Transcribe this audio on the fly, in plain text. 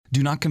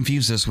Do not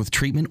confuse this with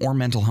treatment or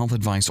mental health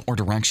advice or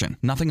direction.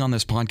 Nothing on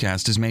this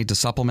podcast is made to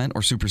supplement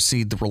or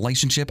supersede the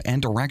relationship and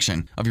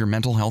direction of your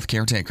mental health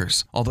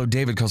caretakers. Although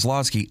David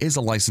Kozlowski is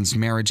a licensed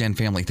marriage and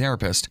family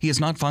therapist, he is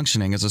not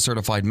functioning as a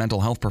certified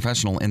mental health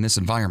professional in this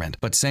environment,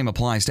 but same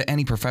applies to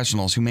any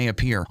professionals who may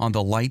appear on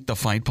the Light the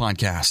Fight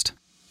podcast.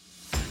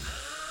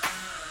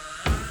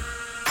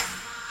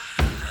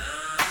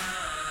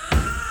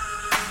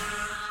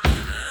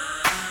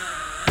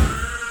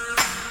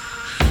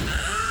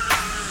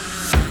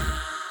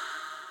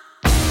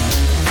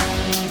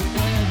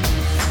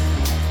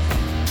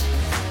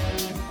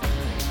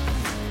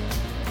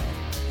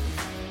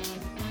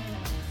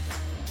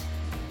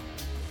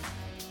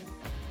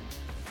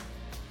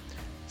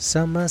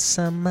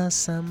 Summertime.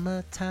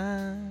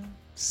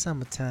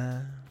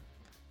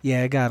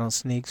 Yeah, I got on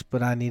sneaks,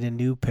 but I need a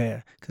new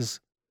pair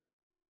because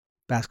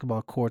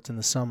basketball courts in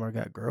the summer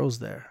got girls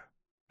there.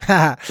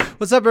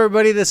 What's up,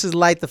 everybody? This is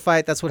Light the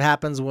Fight. That's what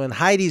happens when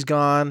Heidi's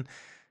gone.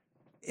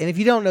 And if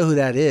you don't know who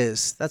that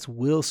is, that's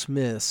Will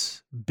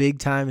Smith's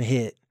big-time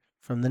hit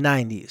from the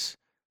 90s,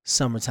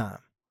 Summertime.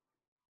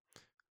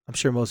 I'm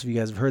sure most of you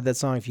guys have heard that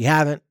song. If you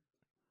haven't,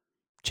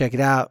 check it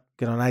out.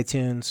 Get on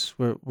iTunes,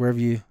 wherever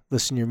you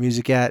listen to your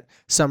music at.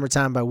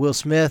 Summertime by Will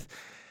Smith.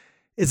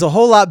 It's a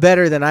whole lot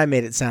better than I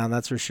made it sound,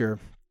 that's for sure.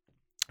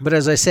 But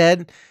as I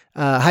said,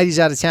 Heidi's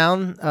out of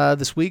town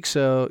this week,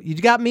 so you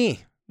got me.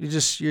 You're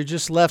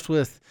just left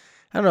with,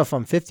 I don't know if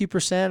I'm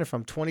 50% or if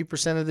I'm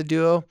 20% of the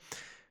duo.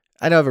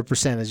 I know I have a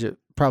percentage. It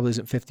probably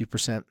isn't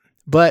 50%.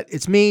 But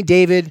it's me,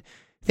 David.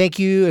 Thank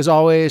you, as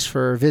always,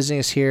 for visiting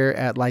us here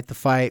at Light the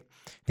Fight.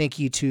 Thank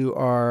you to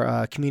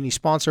our community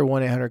sponsor,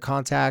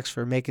 1-800-CONTACTS,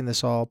 for making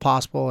this all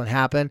possible and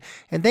happen.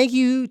 And thank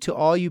you to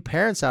all you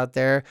parents out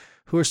there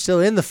who are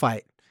still in the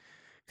fight.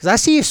 Because I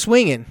see you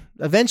swinging.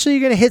 Eventually,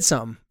 you're going to hit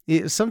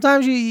something.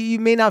 Sometimes you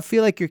may not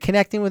feel like you're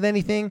connecting with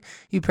anything,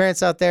 you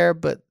parents out there,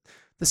 but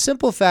the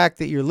simple fact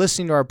that you're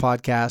listening to our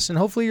podcast, and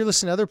hopefully you're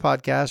listening to other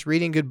podcasts,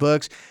 reading good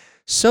books,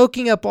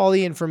 soaking up all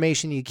the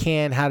information you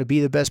can, how to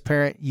be the best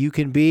parent you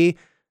can be,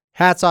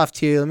 hats off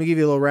to you. Let me give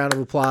you a little round of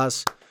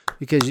applause,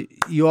 because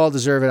you all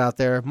deserve it out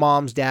there.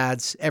 Moms,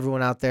 dads,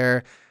 everyone out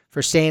there,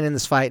 for staying in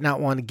this fight, not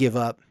wanting to give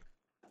up.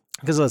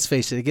 Because let's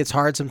face it gets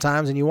hard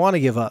sometimes and you want to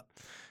give up.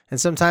 And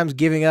sometimes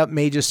giving up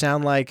may just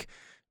sound like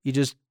you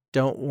just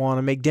don't want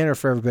to make dinner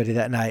for everybody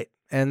that night.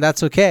 And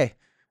that's okay.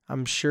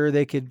 I'm sure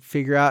they could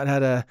figure out how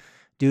to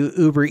do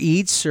Uber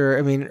Eats,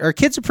 our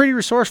kids are pretty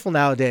resourceful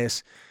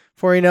nowadays.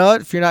 Before you know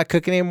it, if you're not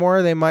cooking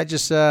anymore, they might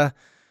just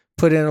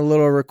put in a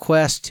little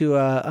request to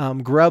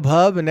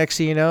Grubhub, and next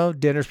thing you know,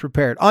 dinner's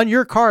prepared. On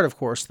your card, of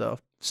course, though.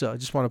 So I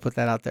just want to put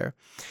that out there.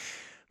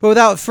 But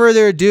without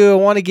further ado, I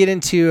want to get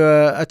into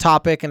a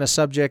topic and a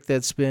subject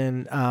that's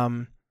been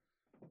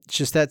it's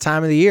just that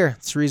time of the year.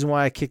 It's the reason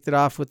why I kicked it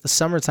off with the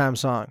Summertime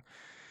song.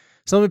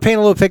 So let me paint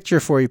a little picture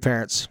for you,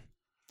 parents.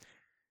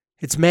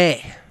 It's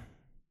May.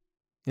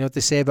 You know what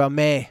they say about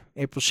May?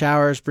 April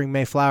showers bring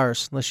May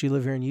flowers. Unless you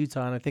live here in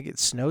Utah, and I think it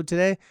snowed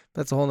today.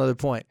 But that's a whole nother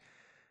point.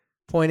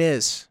 Point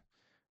is,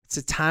 it's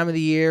a time of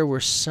the year where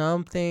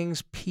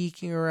something's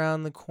peeking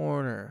around the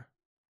corner.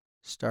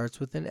 Starts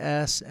with an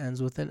S,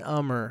 ends with an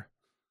ummer.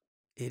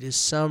 It is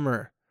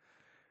summer.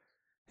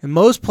 In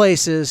most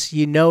places,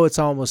 you know it's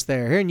almost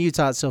there. Here in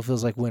Utah, it still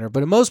feels like winter.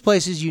 But in most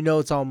places, you know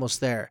it's almost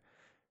there.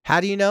 How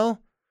do you know?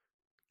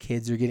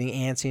 Kids are getting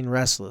antsy and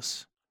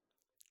restless.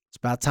 It's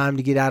about time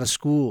to get out of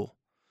school.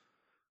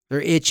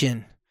 They're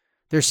itching.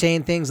 They're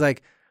saying things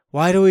like,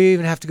 why do we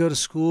even have to go to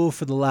school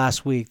for the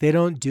last week? They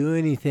don't do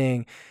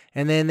anything.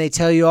 And then they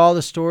tell you all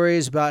the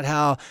stories about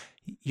how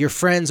your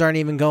friends aren't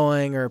even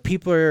going, or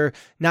people are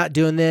not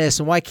doing this,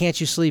 and why can't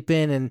you sleep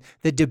in? And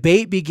the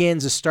debate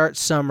begins to start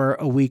summer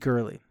a week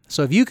early.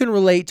 So if you can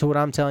relate to what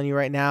I'm telling you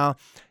right now,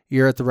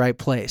 you're at the right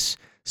place.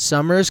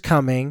 Summer is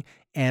coming,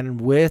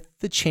 and with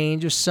the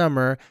change of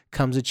summer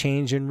comes a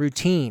change in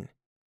routine.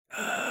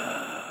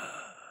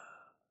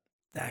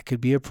 That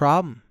could be a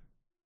problem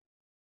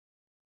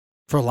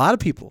for a lot of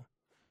people.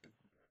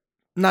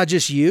 Not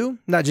just you,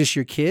 not just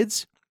your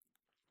kids.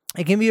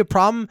 It can be a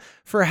problem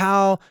for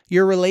how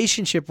your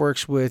relationship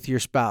works with your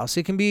spouse.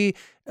 It can be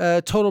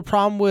a total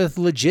problem with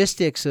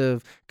logistics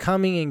of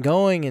coming and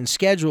going and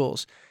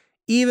schedules.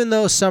 Even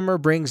though summer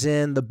brings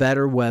in the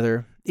better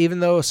weather,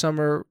 even though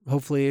summer,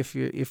 hopefully, if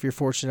you're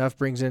fortunate enough,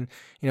 brings in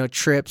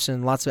trips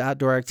and lots of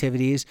outdoor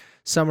activities,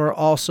 summer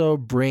also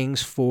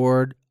brings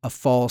forward a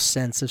false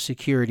sense of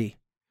security.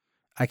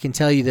 I can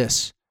tell you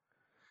this.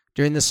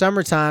 During the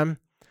summertime,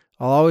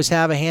 I'll always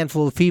have a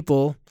handful of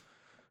people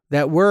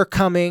that were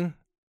coming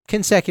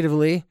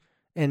consecutively,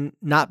 and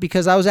not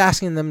because I was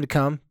asking them to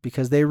come,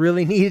 because they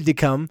really needed to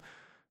come.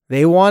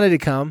 They wanted to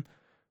come.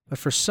 But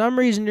for some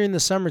reason during the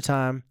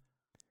summertime,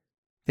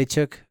 they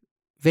took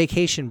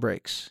vacation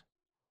breaks.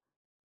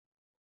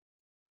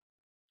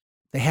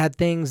 They had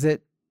things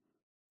that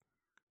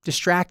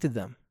distracted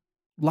them.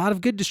 A lot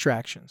of good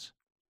distractions.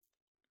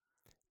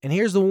 And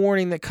here's the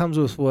warning that comes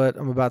with what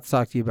I'm about to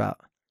talk to you about.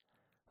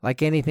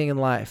 Like anything in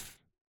life,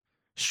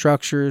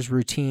 structures,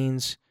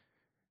 routines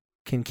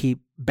can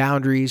keep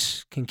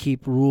boundaries, can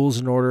keep rules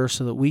in order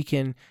so that we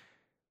can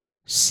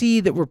see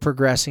that we're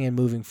progressing and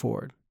moving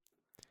forward.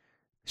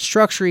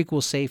 Structure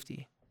equals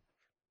safety.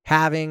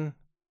 Having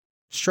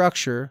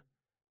structure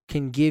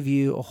can give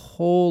you a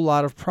whole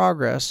lot of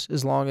progress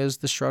as long as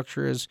the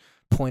structure is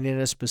pointed in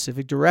a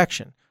specific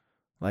direction,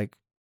 like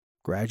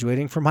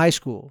graduating from high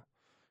school,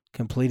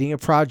 completing a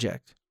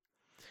project.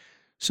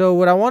 So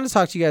what I want to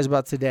talk to you guys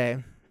about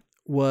today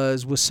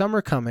was, with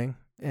summer coming,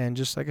 and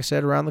just like I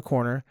said, around the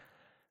corner,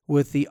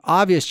 with the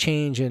obvious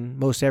change in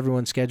most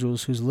everyone's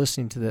schedules who's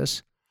listening to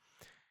this,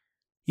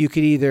 you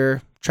could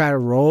either try to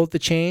roll with the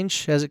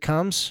change as it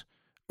comes,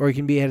 or you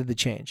can be ahead of the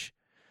change.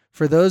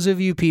 For those of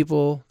you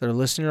people that are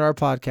listening to our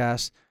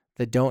podcast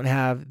that don't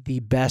have the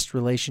best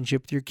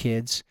relationship with your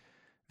kids,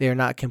 they are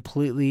not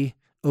completely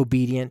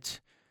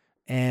obedient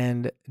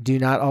and do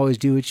not always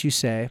do what you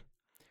say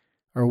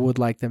or would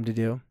like them to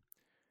do.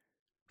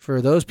 For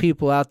those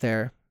people out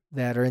there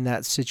that are in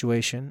that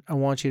situation, I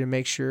want you to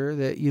make sure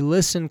that you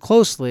listen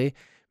closely,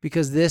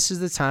 because this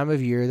is the time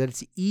of year that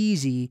it's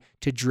easy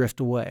to drift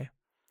away.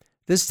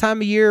 This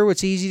time of year,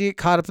 it's easy to get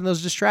caught up in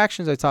those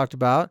distractions I talked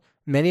about.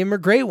 Many of them are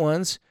great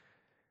ones.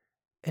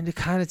 And to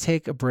kind of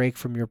take a break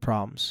from your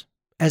problems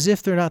as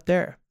if they're not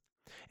there.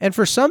 And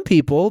for some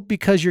people,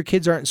 because your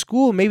kids aren't in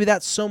school, maybe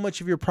that's so much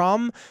of your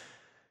problem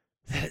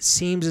that it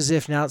seems as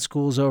if now that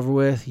school's over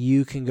with,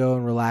 you can go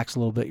and relax a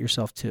little bit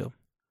yourself too.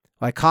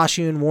 I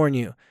caution you and warn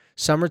you,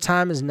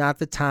 summertime is not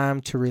the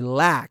time to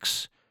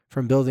relax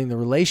from building the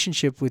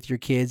relationship with your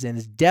kids, and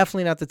it's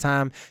definitely not the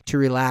time to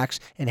relax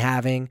and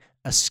having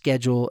a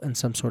schedule and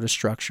some sort of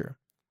structure.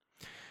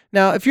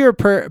 Now, if you're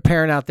a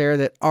parent out there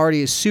that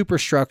already is super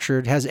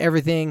structured, has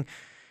everything,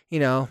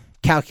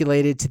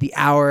 calculated to the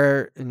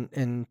hour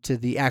and to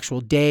the actual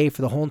day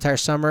for the whole entire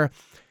summer,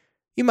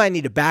 you might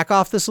need to back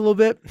off this a little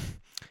bit.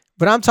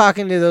 But I'm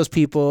talking to those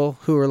people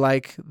who are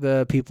like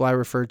the people I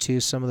referred to,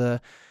 some of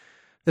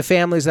the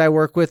families that I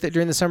work with that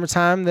during the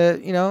summertime that,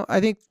 I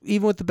think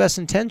even with the best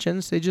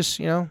intentions, they just,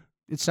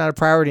 it's not a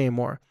priority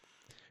anymore.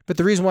 But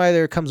the reason why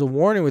there comes a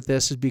warning with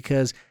this is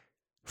because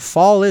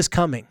fall is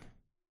coming.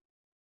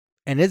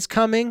 And it's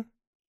coming,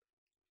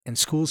 and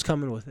school's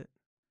coming with it.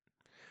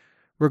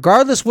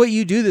 Regardless what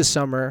you do this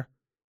summer,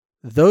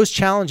 those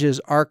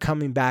challenges are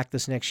coming back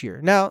this next year.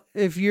 Now,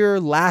 if your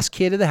last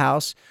kid of the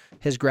house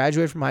has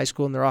graduated from high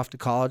school and they're off to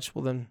college,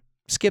 well then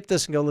skip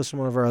this and go listen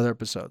to one of our other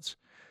episodes.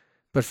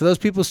 But for those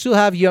people who still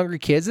have younger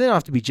kids, they don't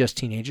have to be just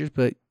teenagers,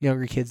 but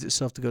younger kids that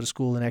still have to go to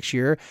school the next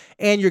year,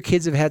 and your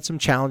kids have had some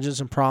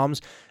challenges and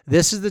problems,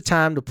 this is the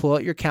time to pull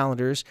out your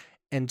calendars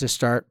and to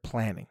start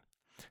planning.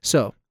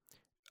 So,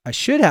 I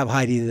should have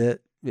Heidi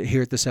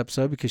here at this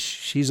episode because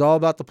she's all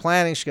about the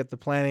planning. She's got the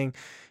planning,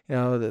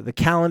 the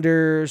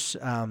calendars,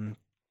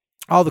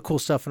 all the cool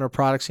stuff in her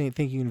products. And you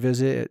think you can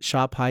visit at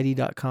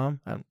shopheidi.com.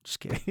 I'm just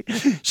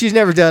kidding. She's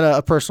never done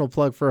a personal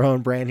plug for her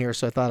own brand here,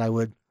 so I thought I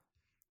would.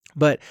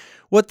 But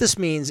what this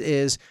means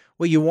is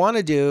what you want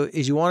to do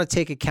is you want to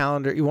take a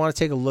calendar. You want to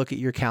take a look at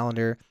your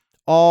calendar,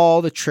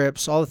 all the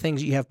trips, all the things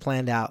that you have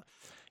planned out.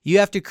 You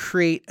have to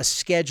create a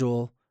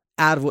schedule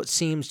out of what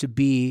seems to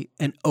be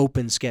an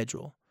open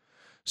schedule.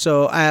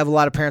 So I have a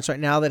lot of parents right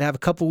now that have a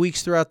couple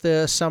weeks throughout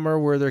the summer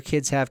where their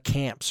kids have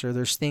camps or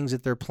there's things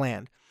that they're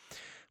planned.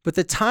 But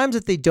the times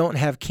that they don't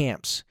have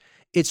camps,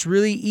 it's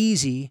really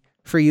easy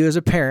for you as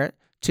a parent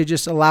to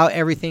just allow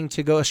everything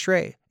to go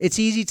astray. It's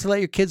easy to let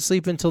your kids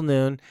sleep until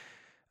noon.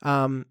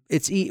 When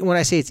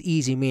I say it's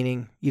easy,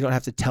 meaning you don't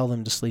have to tell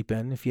them to sleep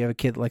in. If you have a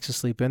kid that likes to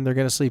sleep in, they're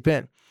going to sleep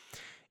in.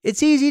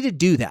 It's easy to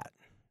do that.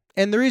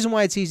 And the reason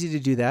why it's easy to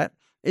do that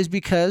is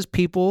because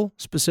people,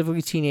 specifically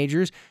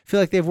teenagers, feel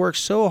like they've worked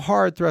so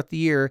hard throughout the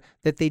year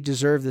that they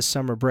deserve this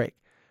summer break.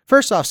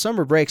 First off,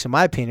 summer breaks, in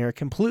my opinion, are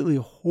completely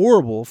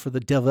horrible for the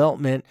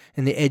development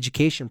and the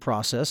education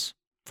process.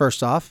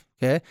 First off,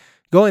 okay,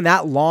 going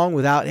that long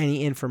without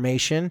any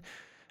information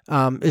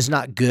is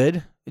not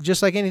good.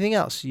 Just like anything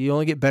else, you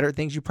only get better at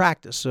things you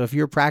practice. So if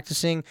you're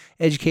practicing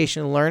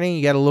education and learning,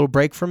 you got a little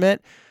break from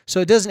it.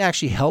 So it doesn't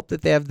actually help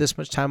that they have this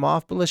much time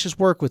off, but let's just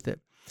work with it.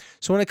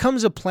 So when it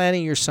comes to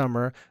planning your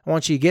summer, I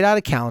want you to get out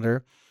a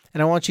calendar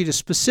and I want you to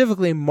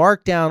specifically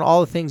mark down all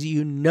the things that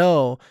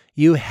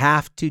you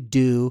have to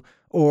do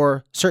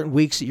or certain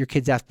weeks that your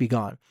kids have to be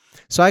gone.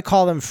 So I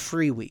call them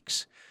free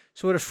weeks.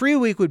 So what a free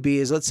week would be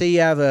is, let's say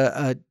you have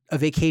a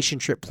vacation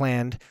trip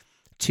planned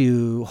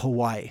to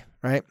Hawaii,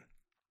 right?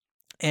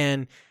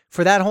 And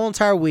for that whole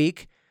entire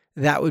week,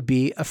 that would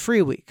be a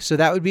free week. So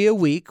that would be a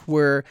week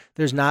where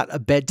there's not a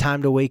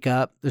bedtime to wake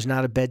up. There's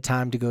not a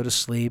bedtime to go to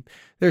sleep.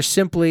 There's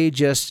simply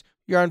just,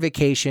 you're on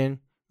vacation.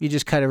 You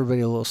just cut everybody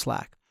a little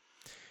slack.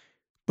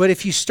 But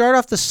if you start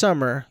off the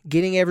summer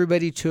getting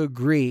everybody to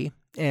agree,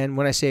 and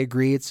when I say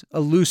agree, it's a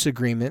loose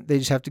agreement. They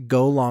just have to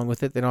go along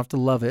with it. They don't have to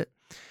love it.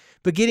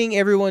 But getting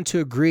everyone to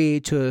agree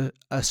to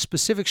a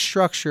specific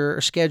structure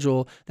or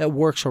schedule that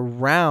works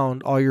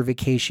around all your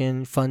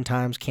vacation, fun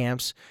times,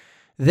 camps,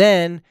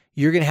 then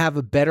you're going to have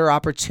a better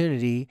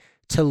opportunity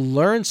to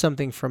learn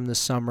something from the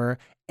summer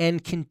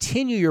and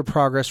continue your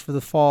progress for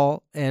the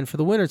fall and for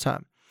the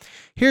wintertime.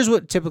 Here's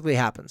what typically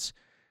happens.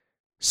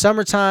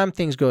 Summertime,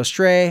 things go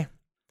astray,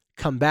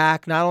 come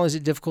back. Not only is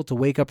it difficult to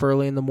wake up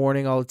early in the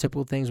morning, all the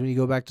typical things when you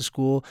go back to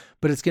school,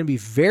 but it's going to be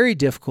very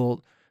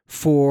difficult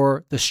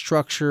for the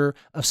structure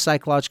of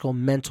psychological,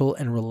 mental,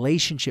 and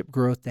relationship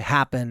growth to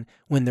happen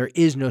when there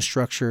is no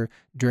structure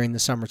during the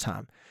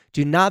summertime.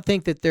 Do not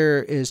think that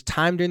there is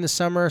time during the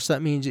summer, so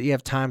that means that you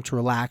have time to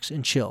relax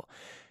and chill.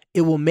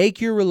 It will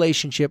make your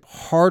relationship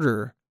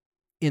harder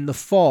in the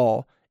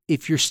fall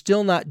if you're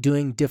still not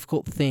doing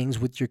difficult things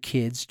with your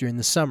kids during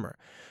the summer.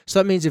 So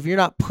that means if you're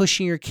not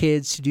pushing your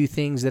kids to do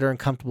things that are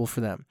uncomfortable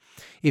for them,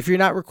 if you're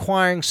not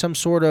requiring some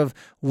sort of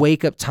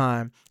wake-up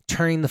time,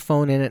 turning the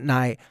phone in at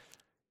night,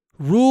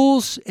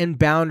 rules and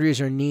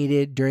boundaries are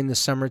needed during the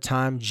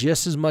summertime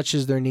just as much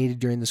as they're needed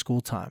during the school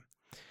time.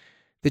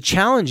 The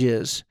challenge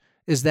is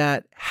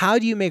that how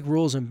do you make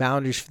rules and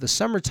boundaries for the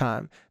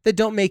summertime that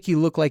don't make you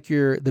look like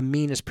you're the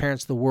meanest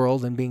parents in the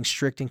world and being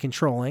strict and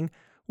controlling,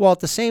 while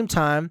at the same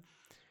time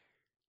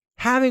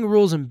having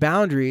rules and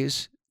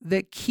boundaries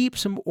that keep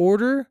some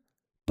order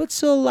but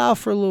still allow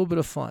for a little bit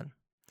of fun.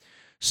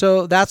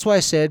 So that's why I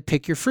said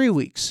pick your free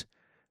weeks.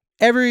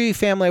 Every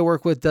family I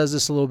work with does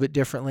this a little bit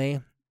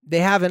differently. They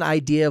have an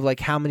idea of like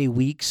how many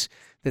weeks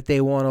that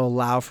they want to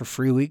allow for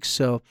free weeks.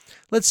 So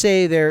let's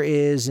say there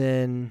is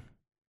an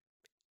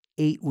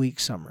 8-week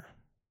summer.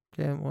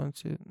 Okay,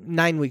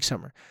 9-week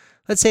summer.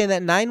 Let's say in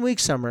that 9-week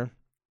summer,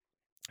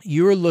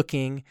 you're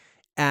looking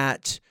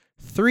at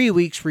 3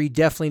 weeks where you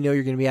definitely know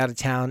you're going to be out of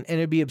town, and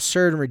it'd be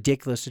absurd and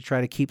ridiculous to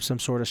try to keep some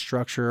sort of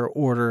structure or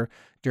order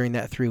during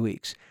that 3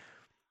 weeks.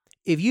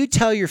 If you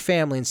tell your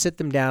family and sit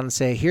them down and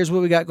say, here's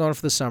what we got going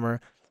for the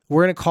summer,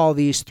 we're going to call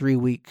these 3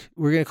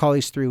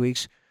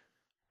 weeks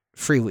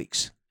free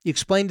weeks. You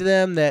explain to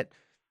them that,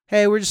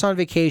 hey, we're just on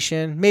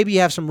vacation. Maybe you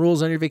have some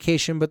rules on your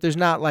vacation, but there's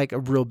not like a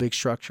real big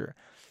structure.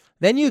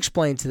 Then you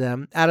explain to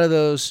them, out of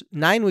those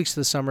 9 weeks of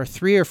the summer,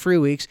 3 are free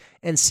weeks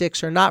and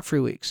 6 are not free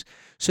weeks.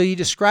 So you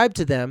describe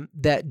to them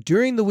that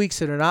during the weeks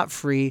that are not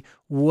free,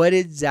 what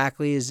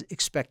exactly is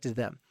expected of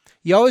them.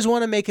 You always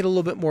want to make it a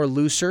little bit more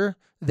looser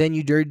than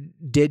you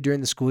did during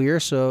the school year.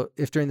 So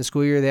if during the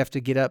school year they have to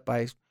get up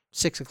by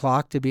 6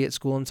 o'clock to be at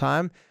school in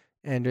time,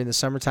 and during the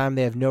summertime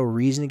they have no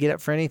reason to get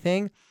up for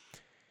anything,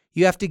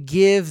 you have to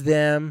give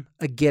them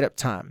a get-up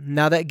time.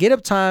 Now that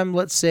get-up time,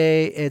 let's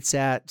say it's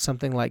at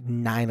something like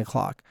 9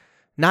 o'clock.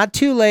 Not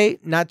too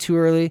late, not too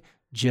early,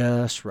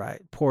 just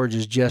right. Porridge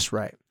is just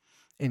right.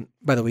 And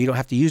by the way, you don't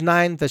have to use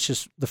 9. That's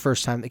just the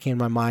first time that came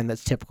to my mind.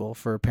 That's typical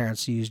for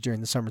parents to use during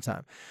the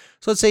summertime.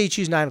 So let's say you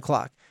choose 9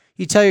 o'clock.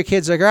 You tell your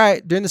kids, like, all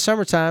right, during the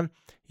summertime,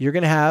 you're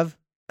going to have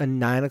a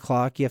 9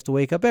 o'clock. You have to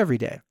wake up every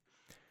day.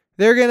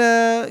 They're going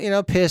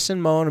to, piss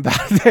and moan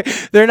about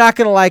it. They're not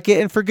going to like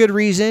it, and for good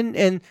reason.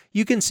 And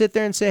you can sit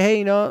there and say,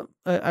 hey,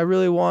 I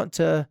really want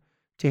to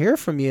hear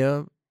from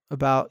you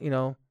about,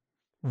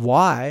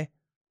 why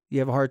you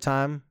have a hard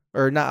time,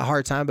 or not a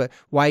hard time, but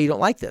why you don't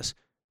like this.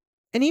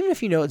 And even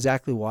if you know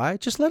exactly why,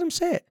 just let them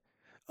say it.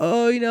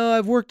 Oh,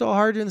 I've worked all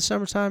hard in the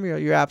summertime.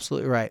 You're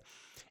absolutely right.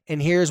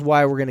 And here's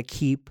why we're going to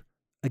keep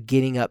a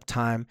getting up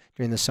time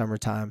during the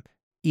summertime,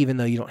 even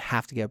though you don't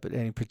have to get up at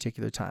any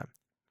particular time,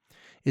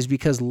 is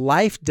because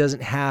life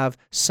doesn't have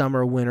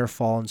summer, winter,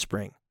 fall, and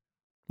spring.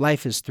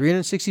 Life is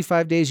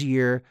 365 days a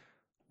year,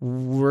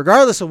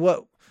 regardless of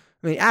what.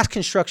 Ask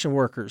construction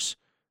workers,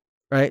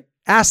 right?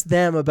 Ask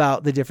them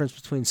about the difference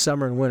between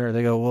summer and winter.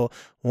 They go, well,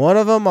 one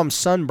of them I'm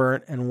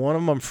sunburnt and one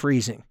of them I'm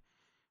freezing.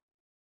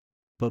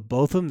 But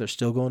both of them, they're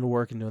still going to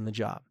work and doing the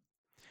job.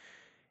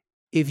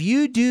 If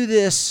you do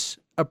this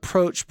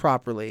approach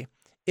properly,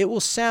 it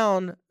will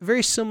sound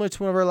very similar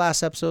to one of our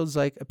last episodes,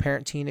 like a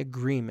parent-teen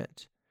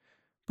agreement.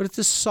 But it's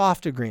a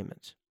soft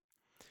agreement.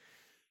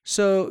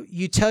 So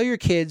you tell your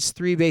kids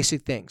 3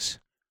 basic things: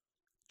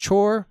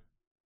 chore,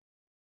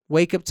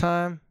 wake up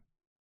time,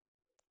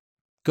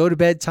 go to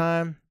bed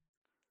time.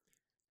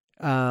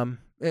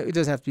 It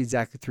doesn't have to be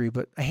exactly 3,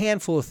 but a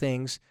handful of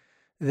things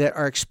that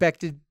are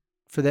expected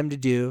for them to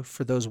do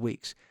for those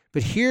weeks.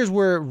 But here's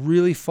where it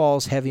really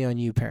falls heavy on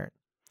you, parent.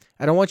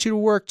 I don't want you to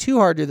work too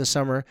hard during the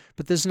summer,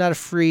 but this is not a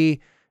free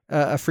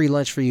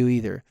lunch for you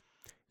either.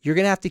 You're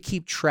going to have to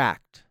keep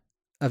track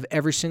of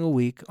every single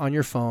week on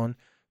your phone.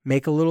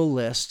 Make a little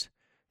list.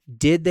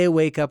 Did they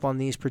wake up on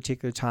these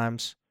particular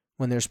times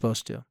when they're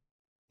supposed to?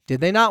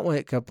 Did they not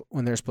wake up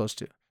when they're supposed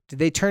to? Did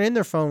they turn in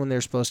their phone when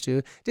they're supposed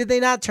to? Did they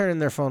not turn in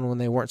their phone when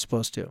they weren't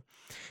supposed to?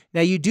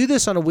 Now, you do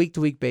this on a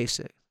week-to-week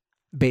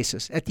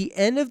basis. At the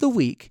end of the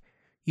week,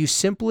 you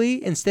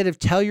simply, instead of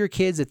tell your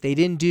kids that they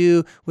didn't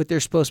do what they're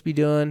supposed to be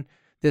doing,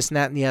 this and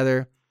that and the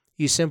other,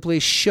 you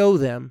simply show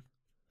them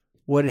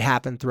what had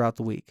happened throughout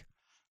the week.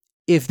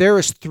 If there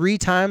was 3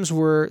 times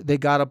where they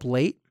got up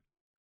late,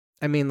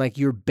 like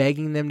you're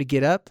begging them to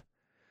get up,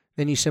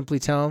 then you simply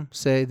tell them,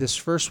 say, this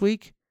first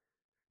week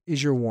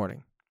is your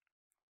warning.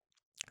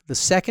 The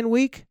second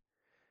week,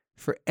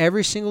 for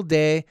every single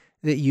day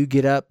that you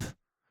get up,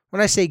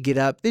 when I say get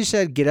up, they just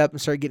said get up and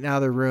start getting out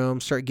of their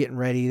room, start getting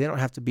ready. They don't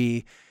have to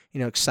be,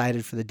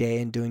 excited for the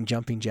day and doing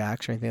jumping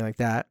jacks or anything like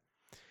that.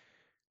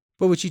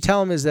 But what you tell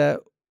them is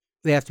that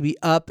They have to be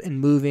up and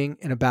moving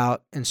and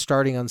about and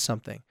starting on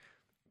something.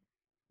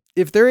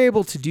 If they're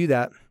able to do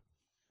that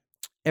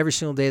every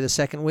single day of the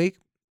second week,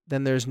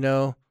 then there's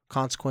no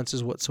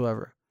consequences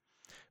whatsoever.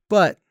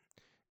 But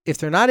if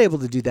they're not able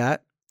to do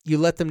that, you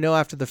let them know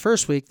after the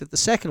first week that the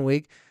second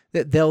week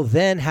that they'll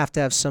then have to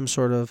have some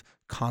sort of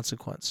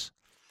consequence.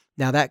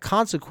 Now, that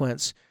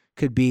consequence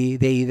could be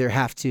they either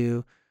have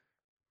to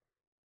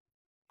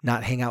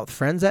not hang out with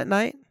friends that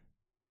night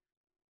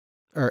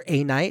or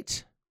a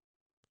night,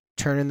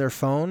 turn in their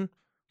phone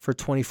for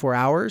 24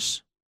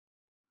 hours.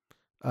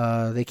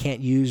 They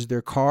can't use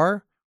their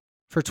car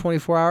for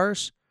 24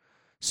 hours.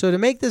 So to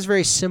make this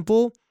very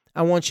simple,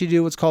 I want you to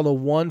do what's called a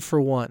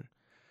 1-for-1.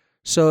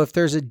 So if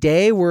there's a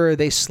day where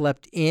they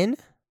slept in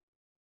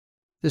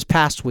this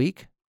past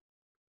week,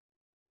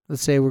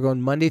 let's say we're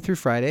going Monday through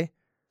Friday.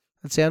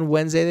 Let's say on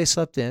Wednesday they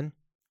slept in.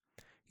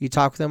 You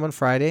talk with them on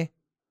Friday.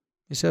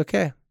 You say,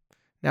 okay,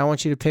 now I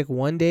want you to pick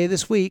one day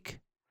this week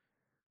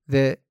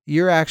that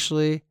you're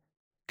actually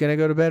going to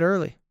go to bed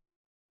early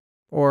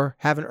or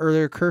have an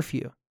earlier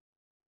curfew.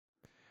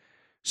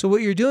 So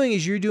what you're doing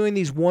is you're doing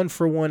these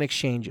 1-for-1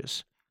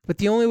 exchanges. But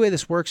the only way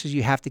this works is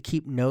you have to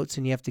keep notes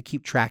and you have to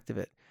keep track of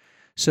it.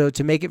 So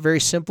to make it very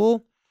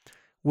simple,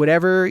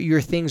 whatever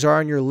your things are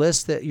on your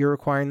list that you're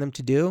requiring them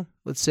to do,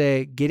 let's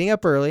say getting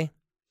up early,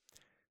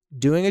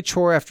 doing a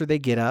chore after they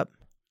get up,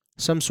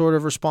 some sort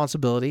of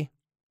responsibility,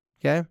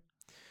 okay?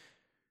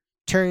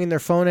 Turning their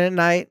phone in at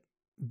night,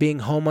 being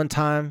home on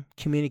time,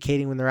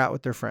 communicating when they're out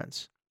with their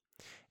friends.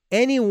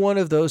 Any one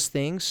of those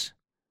things,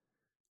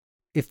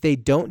 if they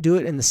don't do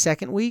it in the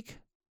second week,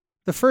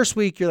 the first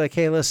week you're like,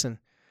 hey, listen,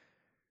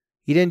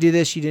 you didn't do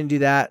this, you didn't do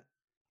that,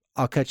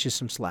 I'll cut you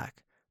some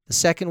slack. The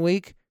second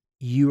week,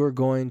 you are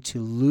going to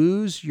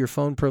lose your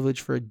phone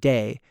privilege for a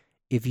day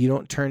if you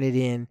don't turn it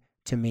in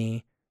to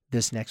me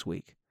this next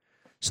week.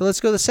 So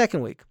let's go the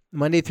second week,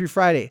 Monday through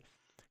Friday.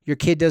 Your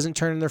kid doesn't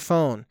turn in their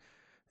phone.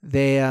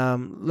 They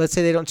let's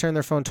say they don't turn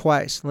their phone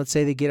twice. Let's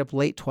say they get up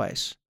late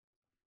twice.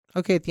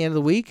 Okay, at the end of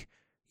the week,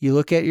 you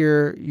look at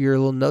your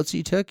little notes that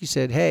you took. You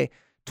said, hey,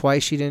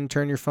 twice you didn't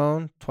turn your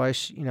phone.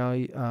 Twice, you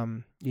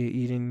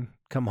didn't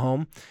come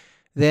home.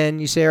 Then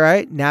you say, all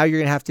right, now you're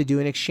going to have to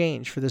do an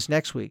exchange for this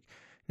next week.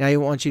 Now I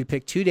want you to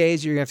pick 2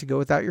 days you're going to have to go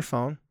without your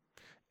phone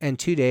and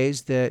 2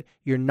 days that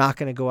you're not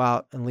going to go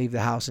out and leave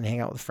the house and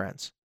hang out with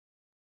friends.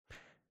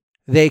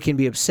 They can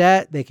be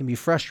upset. They can be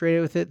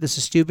frustrated with it. This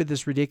is stupid.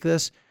 This is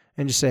ridiculous.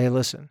 And just say, hey,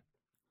 listen,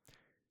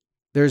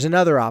 there's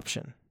another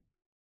option.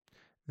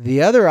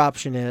 The other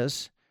option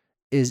is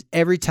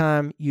every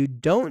time you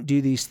don't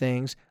do these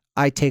things,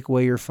 I take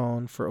away your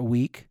phone for a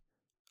week.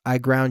 I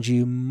ground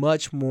you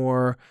much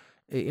more,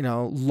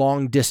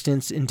 long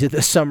distance into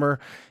the summer,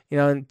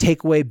 and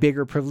take away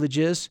bigger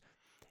privileges.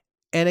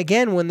 And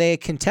again, when they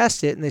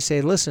contest it and they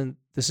say, listen,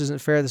 this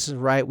isn't fair, this isn't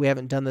right, we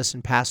haven't done this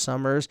in past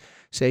summers,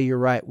 say, you're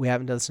right, we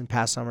haven't done this in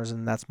past summers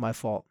and that's my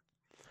fault.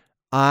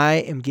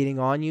 I am getting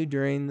on you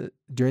during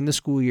the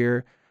school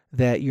year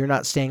that you're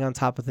not staying on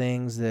top of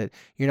things, that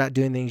you're not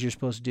doing things you're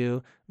supposed to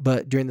do.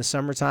 But during the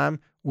summertime,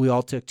 we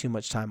all took too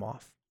much time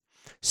off.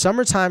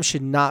 Summertime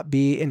should not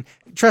be, and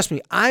trust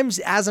me,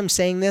 as I'm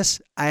saying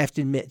this, I have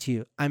to admit to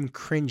you, I'm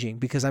cringing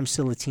because I'm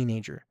still a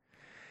teenager.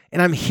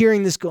 And I'm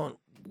hearing this going,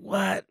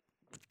 what?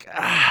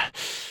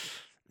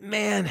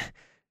 Man,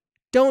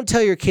 don't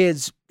tell your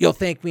kids, you'll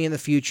thank me in the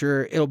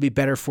future, it'll be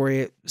better for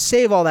you.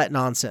 Save all that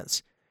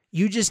nonsense.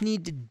 You just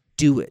need to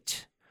do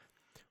it.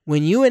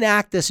 When you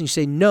enact this and you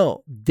say,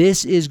 no,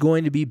 this is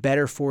going to be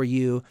better for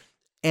you.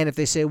 And if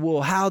they say,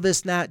 well, how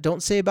this, that,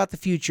 don't say about the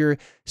future.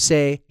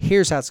 Say,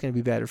 here's how it's going to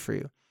be better for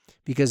you.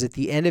 Because at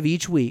the end of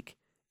each week,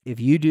 if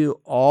you do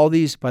all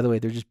these, by the way,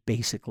 they're just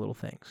basic little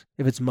things.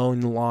 If it's mowing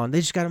the lawn, they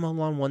just got to mow the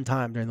lawn one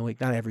time during the week,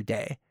 not every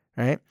day,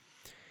 right?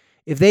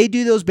 If they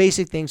do those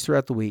basic things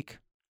throughout the week,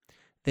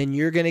 then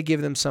you're going to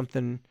give them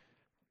something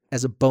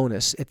as a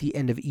bonus at the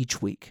end of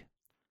each week.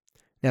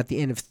 Now, at the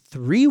end of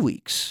 3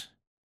 weeks,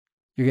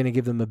 you're going to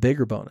give them a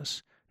bigger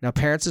bonus. Now,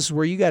 parents, this is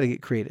where you got to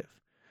get creative.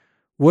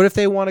 What if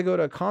they want to go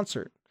to a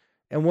concert?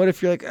 And what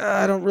if you're like,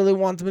 I don't really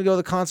want them to go to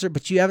the concert,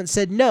 but you haven't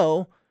said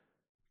no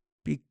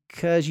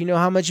because you know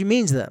how much it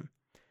means to them.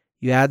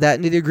 You add that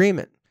into the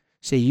agreement.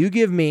 Say, you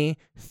give me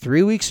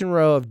 3 weeks in a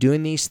row of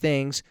doing these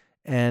things,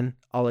 and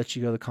I'll let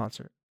you go to the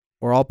concert,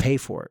 or I'll pay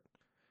for it.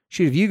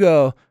 Shoot, if you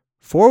go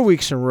 4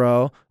 weeks in a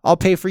row, I'll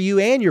pay for you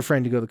and your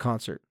friend to go to the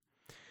concert.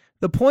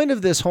 The point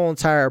of this whole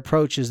entire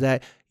approach is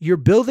that you're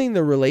building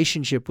the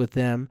relationship with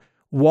them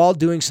while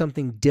doing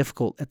something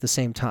difficult at the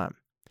same time.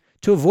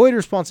 To avoid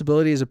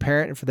responsibility as a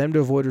parent and for them to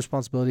avoid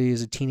responsibility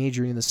as a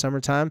teenager in the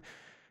summertime,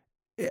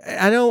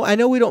 I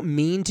know we don't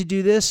mean to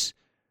do this,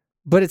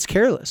 but it's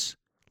careless.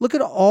 Look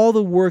at all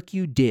the work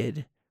you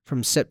did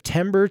from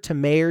September to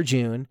May or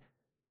June,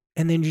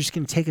 and then you're just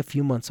going to take a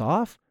few months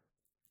off?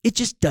 It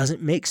just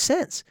doesn't make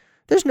sense.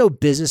 There's no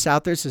business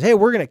out there that says, hey,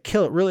 we're going to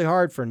kill it really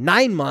hard for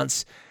 9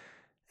 months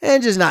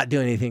and just not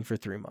do anything for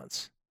 3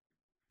 months.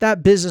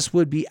 That business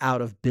would be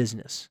out of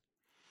business.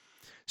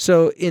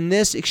 So in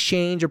this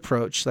exchange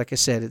approach, like I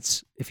said,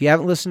 it's if you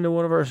haven't listened to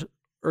one of our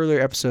earlier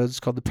episodes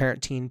called the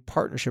Parent-Teen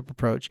Partnership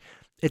Approach.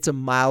 It's a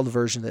mild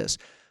version of this.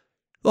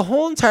 The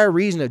whole entire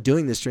reason of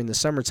doing this during the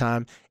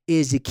summertime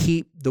is to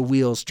keep the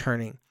wheels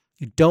turning.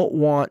 You don't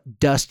want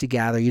dust to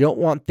gather. You don't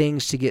want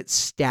things to get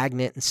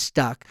stagnant and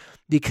stuck,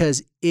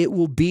 because it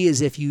will be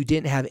as if you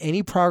didn't have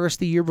any progress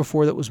the year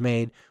before that was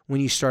made when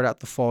you start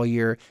out the fall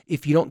year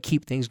if you don't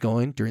keep things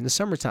going during the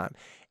summertime.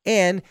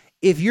 And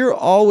if you're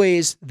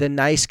always the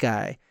nice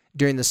guy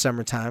during the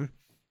summertime,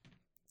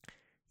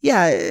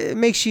 yeah, it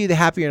makes you the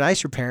happier,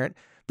 nicer parent,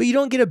 but you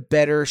don't get a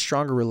better,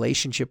 stronger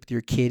relationship with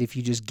your kid if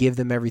you just give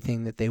them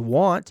everything that they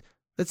want.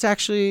 That's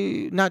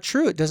actually not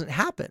true. It doesn't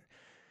happen.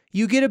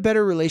 You get a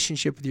better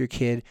relationship with your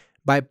kid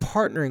by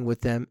partnering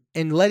with them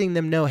and letting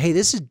them know, hey,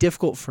 this is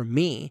difficult for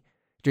me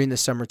during the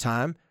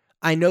summertime.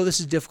 I know this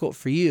is difficult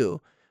for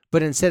you,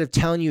 but instead of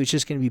telling you it's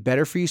just going to be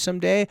better for you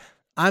someday,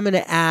 I'm going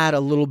to add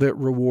a little bit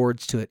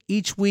rewards to it.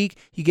 Each week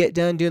you get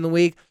done during the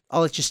week,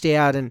 I'll let you stay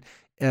out an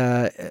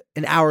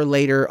hour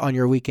later on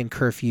your weekend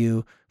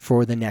curfew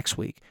for the next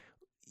week.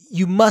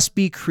 You must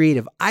be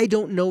creative. I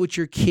don't know what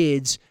the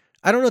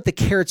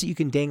carrots that you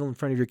can dangle in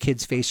front of your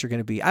kid's face are going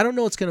to be. I don't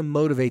know what's going to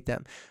motivate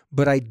them.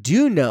 But I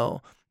do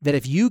know that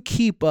if you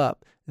keep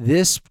up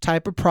this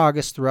type of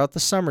progress throughout the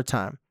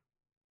summertime,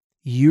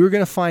 you're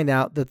going to find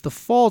out that the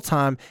fall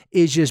time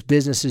is just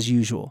business as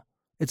usual.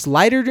 It's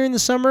lighter during the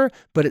summer,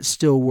 but it's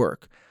still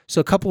work.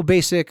 So a couple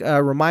basic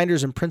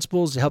reminders and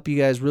principles to help you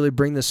guys really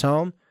bring this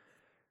home.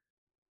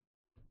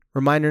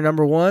 Reminder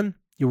number 1,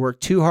 you work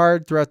too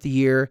hard throughout the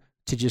year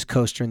to just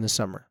coast during the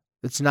summer.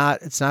 It's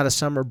not a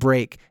summer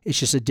break. It's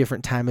just a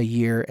different time of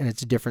year and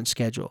it's a different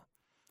schedule.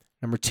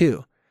 Number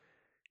 2,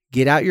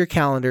 get out your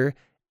calendar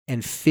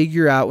and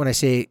figure out, when I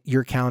say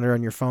your calendar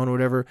on your phone or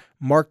whatever,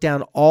 mark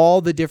down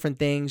all the different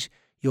things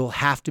you'll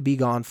have to be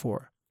gone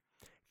for.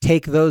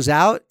 Take those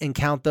out and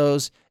count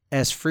those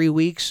as free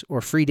weeks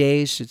or free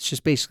days. It's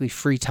just basically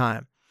free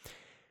time.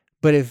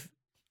 But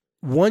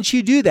once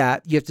you do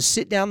that, you have to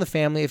sit down the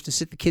family, you have to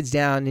sit the kids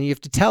down, and you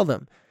have to tell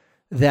them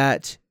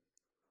that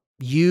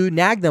you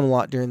nag them a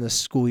lot during the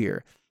school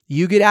year.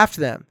 You get after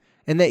them,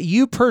 and that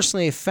you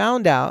personally have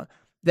found out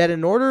that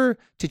in order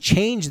to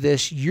change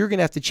this, you're going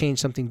to have to change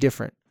something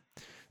different.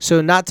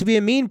 So not to be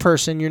a mean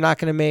person, you're not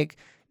going to make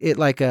it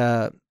like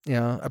a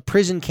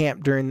prison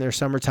camp during their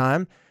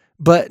summertime,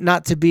 but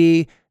not to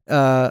be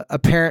a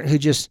parent who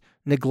just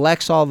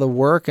neglects all the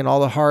work and all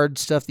the hard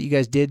stuff that you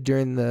guys did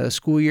during the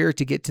school year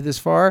to get to this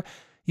far.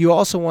 You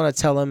also want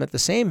to tell them at the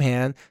same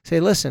hand, say,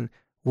 listen,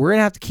 we're going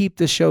to have to keep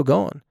this show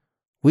going.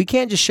 We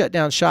can't just shut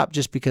down shop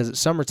just because it's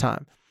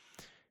summertime.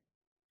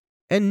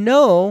 And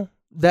know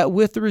that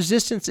with the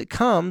resistance that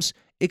comes,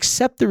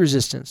 accept the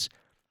resistance.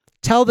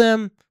 Tell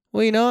them,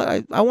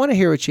 well, I want to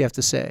hear what you have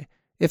to say.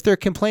 If they're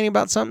complaining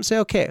about something, say,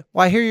 okay,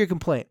 well, I hear your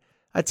complaint.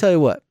 I tell you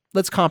what,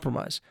 let's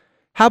compromise.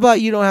 How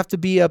about you don't have to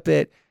be up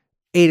at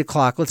 8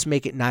 o'clock? Let's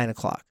make it 9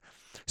 o'clock.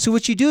 So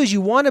what you do is you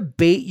want to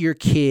bait your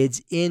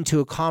kids into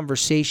a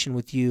conversation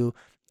with you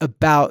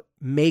about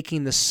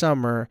making the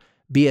summer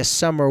be a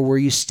summer where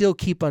you still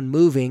keep on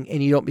moving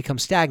and you don't become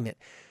stagnant.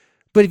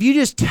 But if you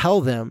just tell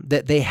them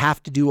that they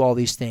have to do all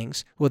these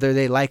things, whether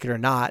they like it or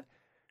not,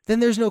 then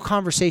there's no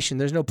conversation.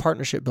 There's no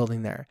partnership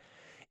building there.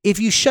 If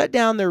you shut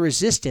down their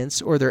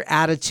resistance or their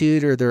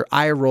attitude or their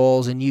eye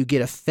rolls and you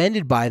get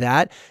offended by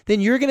that, then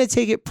you're going to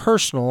take it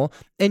personal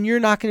and you're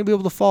not going to be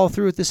able to follow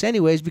through with this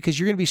anyways, because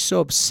you're going to be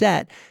so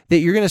upset that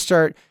you're going to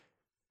start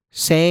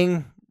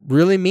saying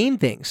really mean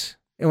things.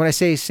 And when I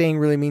say saying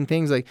really mean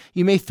things, like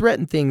you may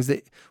threaten things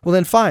that, well,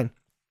 then fine.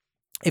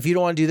 If you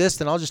don't want to do this,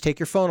 then I'll just take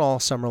your phone all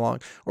summer long.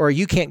 Or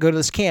you can't go to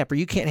this camp, or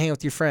you can't hang out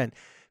with your friend.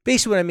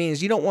 Basically what I mean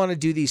is you don't want to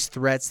do these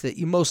threats that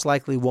you most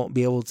likely won't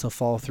be able to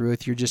follow through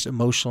with. You're just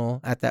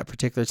emotional at that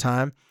particular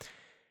time.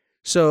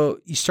 So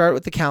you start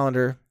with the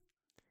calendar.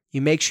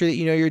 You make sure that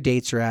you know your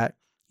dates are at.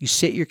 You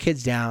sit your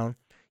kids down.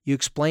 You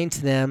explain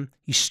to them.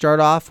 You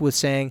start off with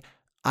saying,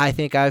 I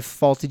think I've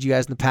faulted you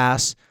guys in the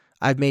past.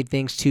 I've made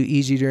things too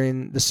easy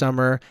during the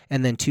summer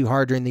and then too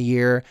hard during the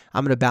year.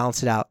 I'm going to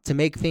balance it out to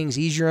make things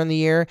easier on the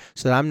year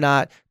so that I'm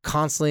not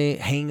constantly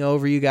hanging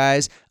over you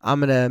guys.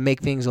 I'm going to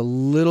make things a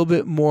little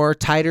bit more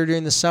tighter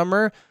during the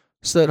summer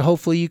so that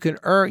hopefully you can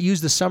use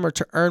the summer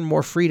to earn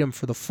more freedom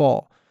for the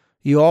fall.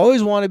 You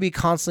always want to be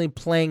constantly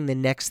playing the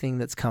next thing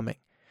that's coming.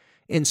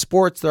 In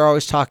sports, they're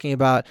always talking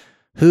about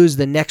who's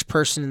the next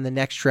person in the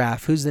next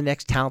draft, who's the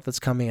next talent that's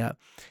coming up.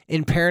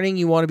 In parenting,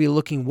 you want to be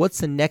looking, what's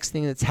the next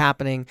thing that's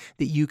happening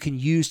that you can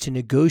use to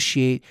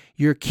negotiate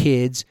your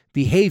kids'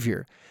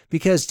 behavior?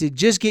 Because to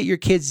just get your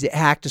kids to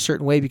act a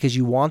certain way because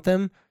you want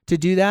them to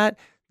do that,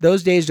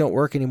 those days don't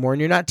work anymore, and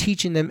you're not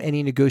teaching them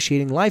any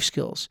negotiating life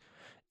skills.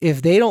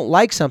 If they don't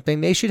like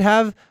something, they should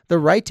have the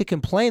right to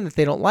complain that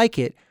they don't like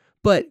it.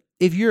 But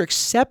if you're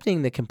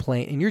accepting the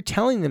complaint and you're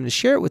telling them to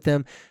share it with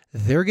them,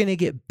 they're going to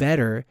get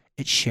better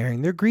at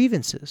sharing their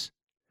grievances.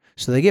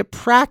 So they get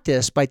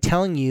practice by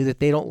telling you that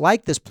they don't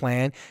like this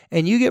plan,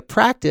 and you get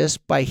practice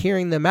by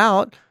hearing them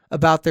out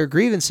about their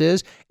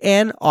grievances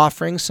and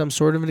offering some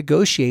sort of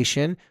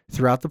negotiation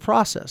throughout the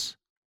process.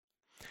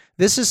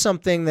 this is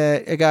something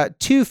that I got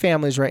 2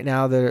 families right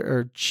now that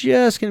are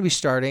just going to be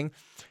starting.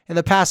 In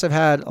the past, I've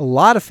had a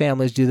lot of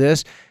families do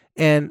this,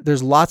 and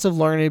there's lots of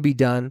learning to be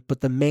done.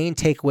 But the main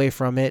takeaway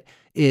from it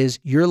is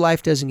your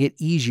life doesn't get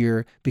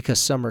easier because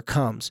summer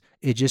comes.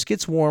 It just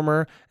gets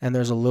warmer and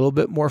there's a little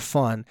bit more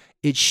fun.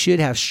 It should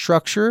have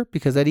structure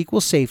because that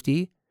equals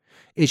safety.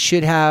 It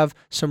should have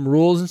some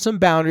rules and some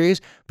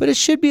boundaries, but it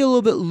should be a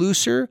little bit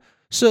looser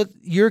so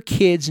your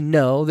kids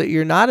know that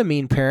you're not a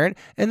mean parent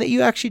and that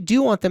you actually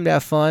do want them to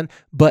have fun,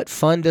 but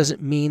fun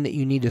doesn't mean that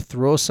you need to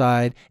throw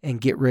aside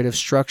and get rid of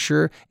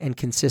structure and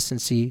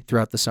consistency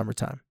throughout the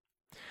summertime.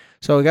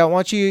 So I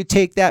want you to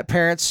take that,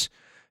 parents,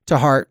 to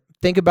heart.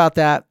 Think about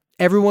that.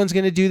 Everyone's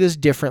going to do this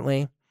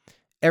differently.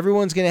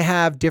 Everyone's going to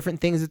have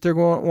different things that they're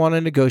going to want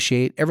to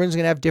negotiate. Everyone's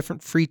going to have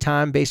different free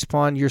time based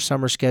upon your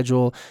summer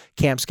schedule,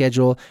 camp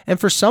schedule. And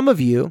for some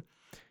of you,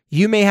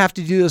 you may have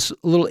to do this a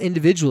little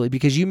individually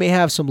because you may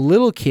have some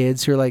little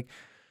kids who are like,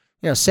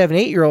 7,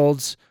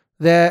 8-year-olds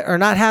that are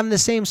not having the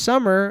same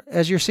summer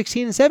as your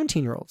 16 and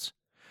 17-year-olds.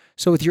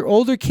 So with your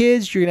older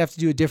kids, you're going to have to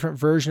do a different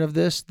version of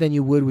this than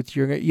you would with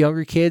your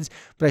younger kids.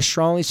 But I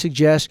strongly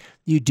suggest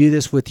you do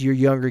this with your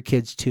younger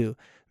kids too.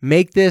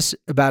 Make this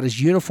about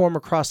as uniform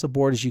across the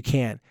board as you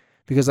can.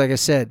 Because like I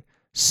said,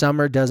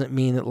 summer doesn't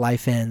mean that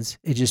life ends.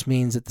 It just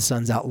means that the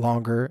sun's out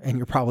longer and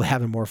you're probably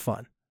having more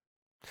fun.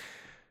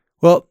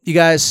 Well, you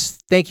guys,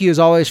 thank you as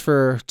always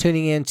for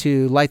tuning in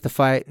to Light the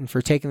Fight and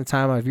for taking the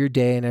time out of your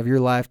day and of your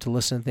life to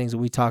listen to things that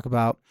we talk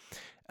about.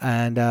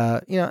 And,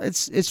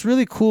 it's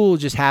really cool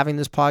just having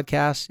this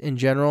podcast in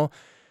general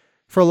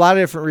for a lot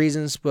of different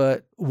reasons.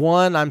 But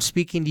one, I'm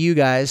speaking to you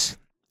guys,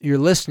 you're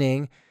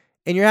listening,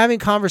 and you're having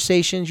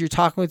conversations. You're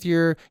talking with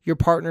your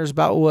partners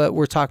about what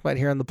we're talking about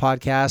here on the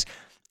podcast.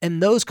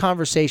 And those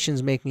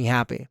conversations make me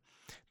happy.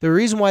 The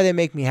reason why they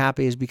make me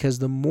happy is because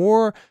the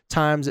more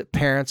times that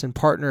parents and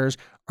partners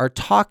are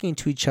talking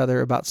to each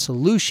other about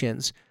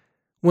solutions,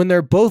 when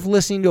they're both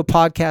listening to a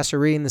podcast or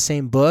reading the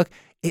same book,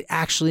 it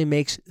actually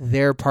makes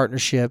their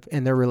partnership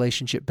and their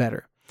relationship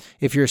better.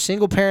 If you're a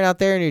single parent out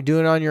there and you're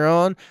doing it on your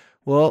own,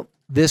 well,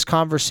 this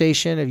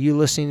conversation of you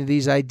listening to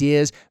these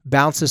ideas,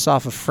 bounce this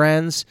off of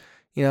friends.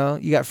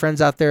 You got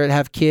friends out there that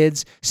have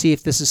kids. See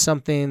if this is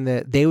something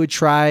that they would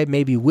try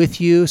maybe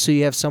with you. So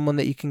you have someone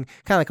that you can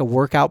kind of like a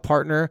workout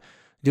partner.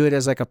 Do it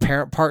as like a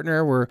parent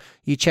partner where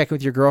you check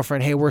with your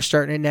girlfriend. Hey, we're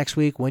starting it next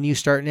week. When you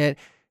starting it?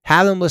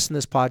 Have them listen to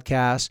this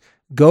podcast.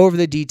 Go over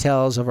the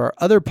details of our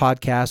other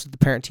podcasts with the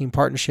Parent Team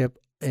Partnership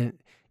in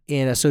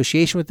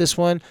association with this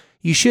one.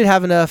 You should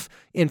have enough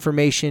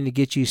information to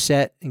get you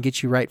set and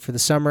get you right for the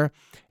summer.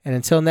 And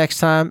until next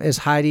time, as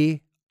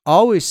Heidi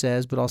always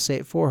says, but I'll say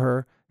it for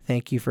her,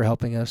 thank you for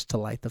helping us to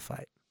light the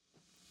fight.